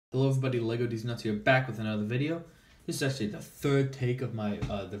Hello everybody, Lego These Nuts here, back with another video. This is actually the third take of my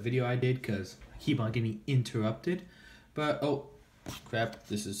the video I did because I keep on getting interrupted. But oh crap,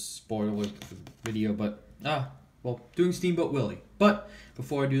 this is spoiler for the video, but well, doing Steamboat Willy. But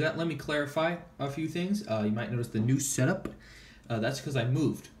before I do that, let me clarify a few things. You might notice the new setup. That's because I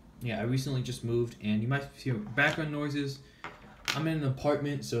moved. Yeah, I recently just moved, and you might hear background noises. I'm in an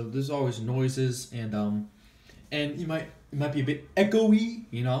apartment, so there's always noises, and it might be a bit echoey,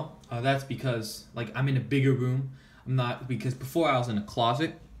 you know. That's because like I'm in a bigger room. I'm not, because before I was in a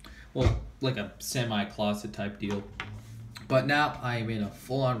closet, well, like a semi-closet type deal. But now I'm in a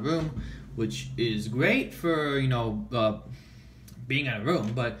full-on room, which is great for, you know, being in a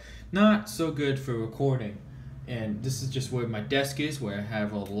room, but not so good for recording. And this is just where my desk is, where I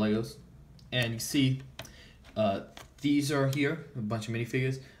have all the Legos. And you see, these are here, a bunch of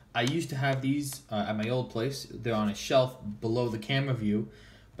minifigures. I used to have these at my old place. They're on a shelf below the camera view,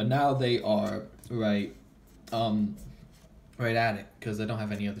 but now they are right at it because I don't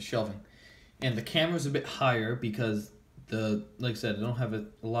have any other shelving. And the camera's a bit higher because like I said, I don't have a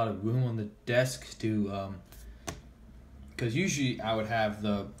lot of room on the desk to because usually I would have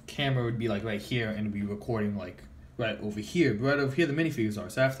the camera would be like right here and be recording like right over here. But right over here the minifigures are,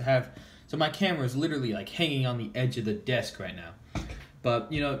 so I have to have, so my camera is literally like hanging on the edge of the desk right now.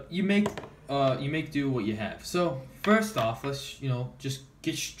 But you know, you make do what you have. So first off, let's just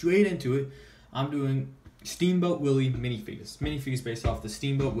get straight into it. I'm doing Steamboat Willy minifigures. Minifigures based off the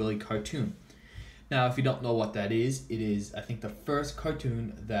Steamboat Willy cartoon. Now, if you don't know what that is, it is, I think, the first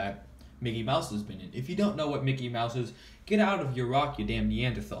cartoon that Mickey Mouse has been in. If you don't know what Mickey Mouse is, get out of your rock, you damn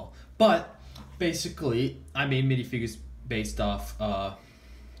Neanderthal. But basically, I made minifigures based off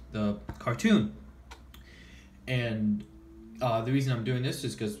the cartoon. And the reason I'm doing this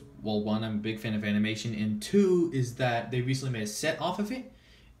is because, well, one, I'm a big fan of animation, and two is that they recently made a set off of it,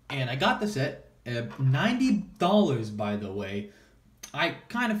 and I got the set at $90, by the way. I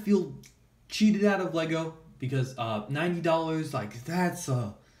kind of feel cheated out of Lego because $90, like that's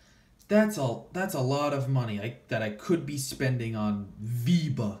a lot of money that I could be spending on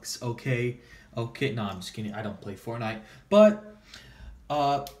V-Bucks. Okay, no, I'm just kidding. I don't play Fortnite, but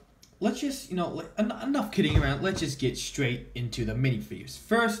let's just, enough kidding around. Let's just get straight into the minifigures.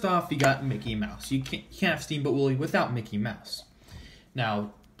 First off, you got Mickey Mouse. You can't have Steamboat Willy without Mickey Mouse.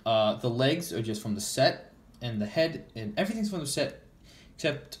 Now, the legs are just from the set, and the head and everything's from the set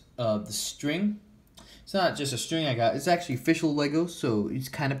except the string. It's not just a string I got. It's actually official Lego, so it's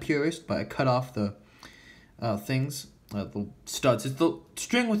kind of purist, but I cut off the things. The studs. It's the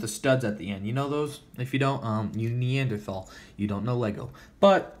string with the studs at the end. You know those? If you don't, you Neanderthal. You don't know Lego.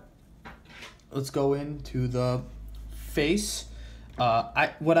 But let's go into the face.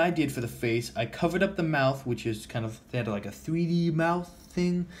 What I did for the face, I covered up the mouth, which is kind of, they had like a 3D mouth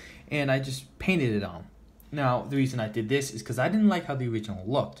thing, and I just painted it on. Now, the reason I did this is because I didn't like how the original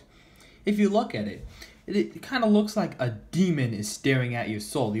looked. If you look at it, it kind of looks like a demon is staring at your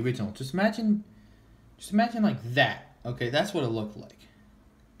soul, the original. Just imagine like that. Okay, that's what it looked like,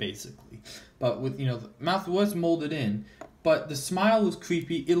 basically. But with, the mouth was molded in, but the smile was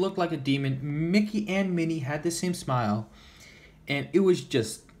creepy. It looked like a demon. Mickey and Minnie had the same smile, and it was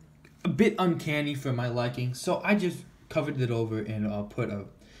just a bit uncanny for my liking. So I just covered it over and put a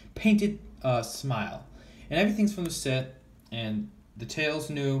painted smile. And everything's from the set, and the tail's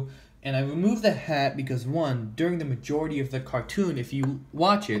new. And I removed the hat because, one, during the majority of the cartoon, if you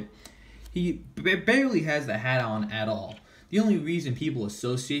watch it, he barely has the hat on at all. The only reason people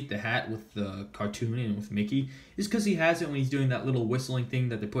associate the hat with the cartoon and with Mickey is because he has it when he's doing that little whistling thing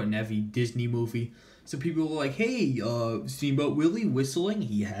that they put in every Disney movie. So people are like, hey, Steamboat Willy whistling,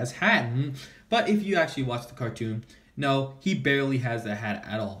 he has hat. But if you actually watch the cartoon, no, he barely has the hat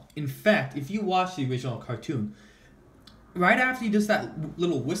at all. In fact, if you watch the original cartoon, right after he does that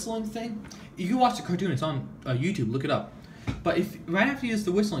little whistling thing, you can watch the cartoon, it's on YouTube, look it up. But if right after he does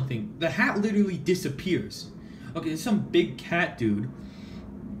the whistling thing, the hat literally disappears. Okay, there's some big cat dude.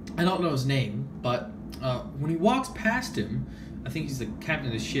 I don't know his name, but when he walks past him, I think he's the captain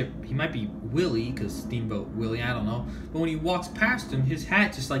of the ship. He might be Willy, because Steamboat Willy, I don't know. But when he walks past him, his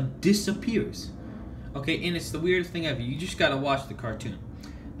hat just like disappears. Okay, and it's the weirdest thing ever. You just gotta watch the cartoon.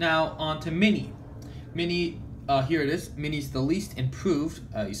 Now, on to Minnie. Minnie, here it is. Minnie's the least improved.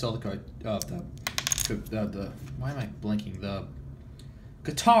 You saw the why am I blinking? The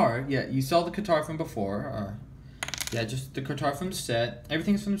guitar. Yeah, you saw the guitar from before. Yeah, just the guitar from the set.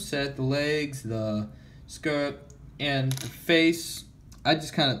 Everything's from the set. The legs, the skirt, and the face. I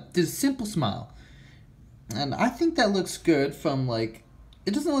just kind of did a simple smile. And I think that looks good from, like,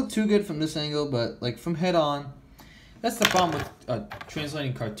 it doesn't look too good from this angle, but, like, from head on, That's the problem with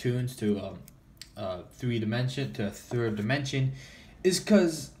translating cartoons to third dimension, is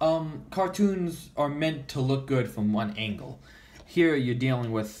because cartoons are meant to look good from one angle. Here you're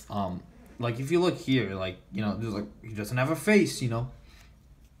dealing with like if you look here, like there's like he doesn't have a face,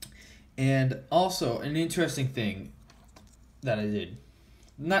 And also an interesting thing that I did,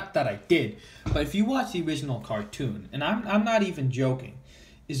 not that I did, but if you watch the original cartoon, and I'm not even joking,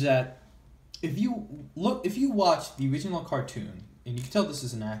 is that if you watch the original cartoon, and you can tell this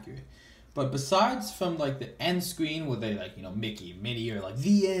isn't accurate, but besides from like the end screen where they like Mickey, Minnie, or like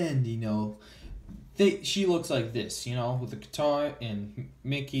the end, she looks like this, with the guitar, and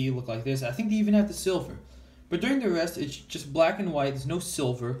Mickey look like this. I think they even have the silver, but during the rest it's just black and white. There's no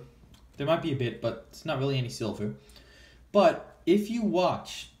silver. There might be a bit, but it's not really any silver. But if you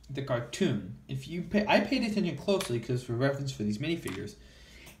watch the cartoon, I paid attention closely because for reference for these minifigures,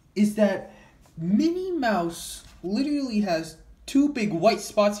 is that Minnie Mouse literally has two big white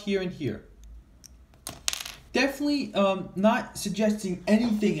spots here and here. Definitely not suggesting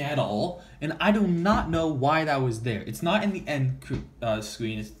anything at all, and I do not know why that was there. It's not in the end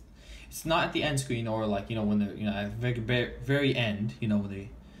screen. It's not at the end screen or like when they're at the very end. When they,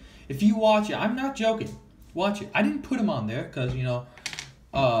 if you watch it, I'm not joking. Watch it. I didn't put them on there because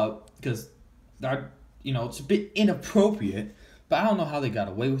it's a bit inappropriate, but I don't know how they got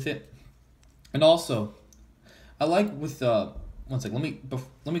away with it. And also, I like with one sec. Let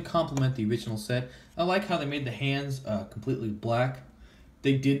me compliment the original set. I like how they made the hands completely black.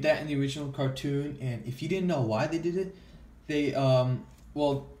 They did that in the original cartoon, and if you didn't know why they did it, they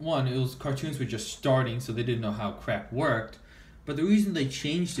one, it was cartoons were just starting, so they didn't know how crap worked. But the reason they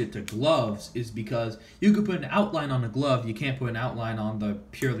changed it to gloves is because you could put an outline on a glove, you can't put an outline on the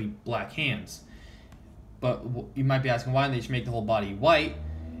purely black hands. But you might be asking, why didn't they just make the whole body white?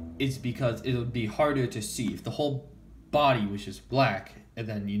 It's because it would be harder to see. If the whole body was just black, and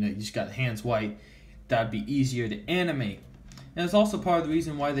then you just got hands white, that'd be easier to animate. And it's also part of the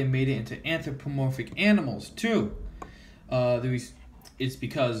reason why they made it into anthropomorphic animals too. It's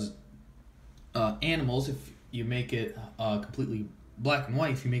because animals, if you make it completely black and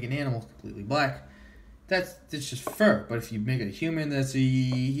white, if you make an animal completely black, that's just fur. But if you make it a human,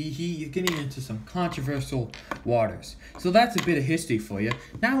 you're getting into some controversial waters. So that's a bit of history for you.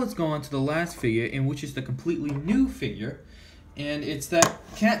 Now let's go on to the last figure, and which is the completely new figure, and it's that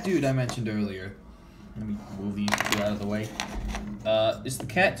cat dude I mentioned earlier. Let me move these two out of the way. It's the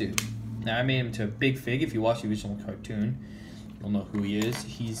cat dude. Now I made him to a big fig. If you watch the original cartoon, you'll know who he is.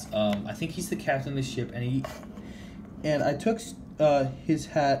 He's I think he's the captain of the ship, and I took his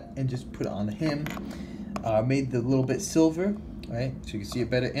hat and just put it on him. Made the little bit silver, right, so you can see it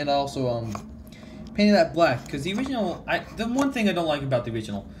better, and I also painted that black because the original. The one thing I don't like about the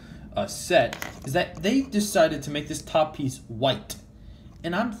original set is that they decided to make this top piece white,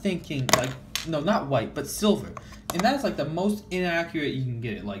 and I'm thinking like, no, not white, but silver, and that's like the most inaccurate you can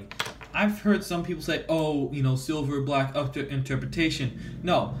get it. Like, I've heard some people say, oh, silver, black, up to interpretation.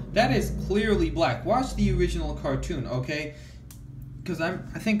 No, that is clearly black. Watch the original cartoon, okay? Because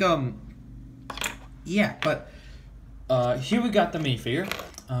yeah, but here we got the minifigure.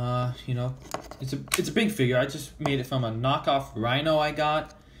 It's a big figure. I just made it from a knockoff rhino I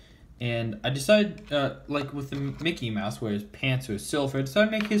got, and I decided, like with the Mickey Mouse, where his pants are silver, I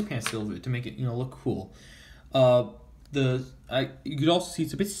decided to make his pants silver to make it, look cool. You could also see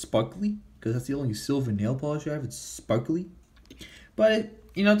it's a bit sparkly because that's the only silver nail polish I have. It's sparkly, but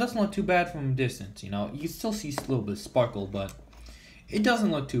it doesn't look too bad from a distance. You can still see a little bit of sparkle, but it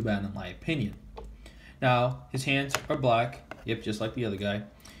doesn't look too bad in my opinion. Now, his hands are black, yep, just like the other guy.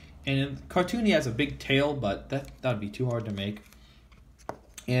 And in the cartoon, he has a big tail, but that'd be too hard to make.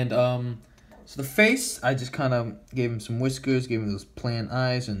 And, so the face, I just kind of gave him some whiskers, gave him those planned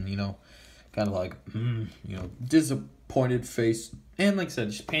eyes, and, kind of like, disappointed face. And like I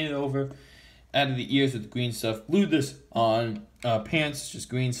said, just painted over, added the ears with the green stuff, glued this on, pants, just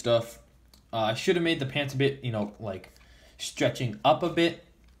green stuff. I should have made the pants a bit, like, stretching up a bit,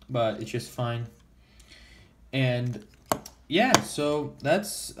 but it's just fine. And yeah, so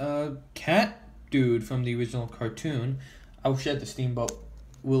that's Cat Dude from the original cartoon. I wish I had the Steamboat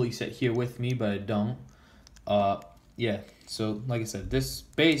Willy set here with me, but I don't. Yeah, so like I said, this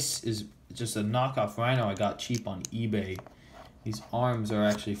base is just a knockoff rhino I got cheap on eBay. These arms are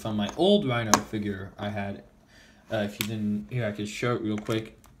actually from my old rhino figure I had. If you didn't hear, I could show it real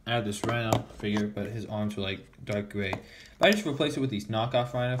quick. I had this rhino figure, but his arms were like dark gray. But I just replaced it with these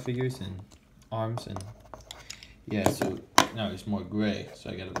knockoff rhino figures and arms, and yeah, so now it's more gray. So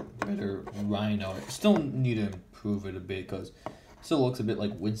I got a better rhino. I still need to improve it a bit because it still looks a bit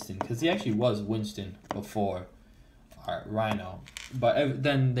like Winston, because he actually was Winston before Alright, Rhino. But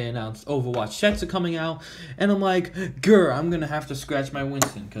then they announced Overwatch sets are coming out, and I'm like, grr, I'm gonna have to scratch my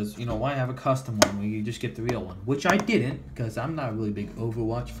Winston, because, you know, why have a custom one when you just get the real one? Which I didn't, because I'm not a really big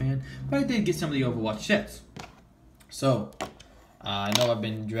Overwatch fan, but I did get some of the Overwatch sets. So, I know I've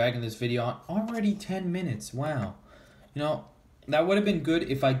been dragging this video on already 10 minutes, wow. You know, that would have been good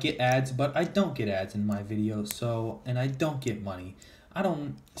if I get ads, but I don't get ads in my videos, so, and I don't get money.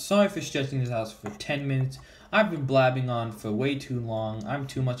 Sorry for stretching this out for 10 minutes. I've been blabbing on for way too long. I'm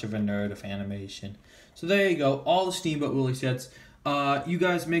too much of a nerd of animation. So there you go, all the Steamboat Willy sets. You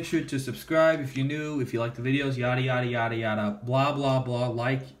guys make sure to subscribe if you're new, if you like the videos, yada yada yada yada, blah blah blah,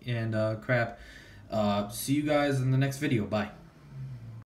 like and crap. See you guys in the next video, bye.